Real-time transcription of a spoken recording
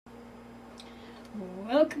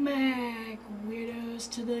Welcome back, weirdos,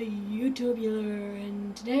 to the YouTubular,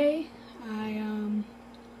 and today,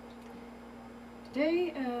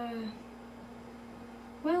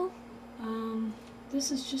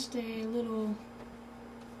 this is just a little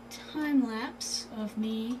time lapse of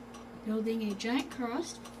me building a giant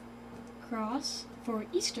cross for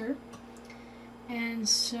Easter, and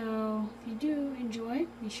so if you do enjoy,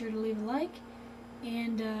 be sure to leave a like,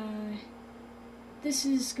 and this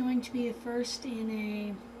is going to be the first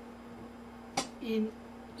in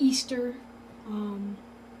Easter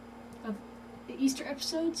of the Easter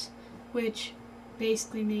episodes, which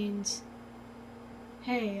basically means,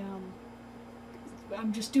 hey,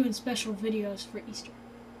 I'm just doing special videos for Easter.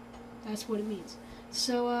 That's what it means.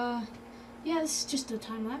 So yeah, this is just a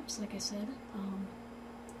time lapse, like I said.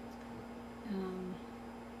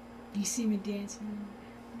 You see me dancing.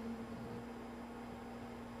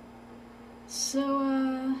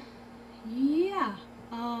 So, yeah,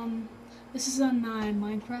 this is on my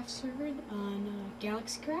Minecraft server on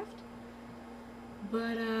Galaxycraft,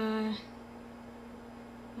 but,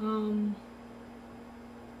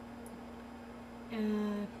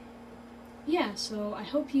 yeah, so I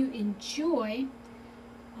hope you enjoy.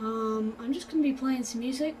 I'm just going to be playing some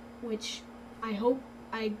music, which I hope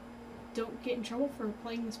I don't get in trouble for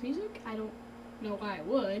playing this music. I don't know why I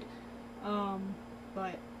would,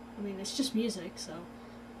 but I mean, it's just music, so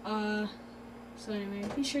anyway,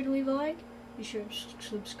 be sure to leave a like, be sure to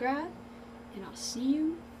subscribe, and I'll see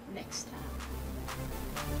you next time.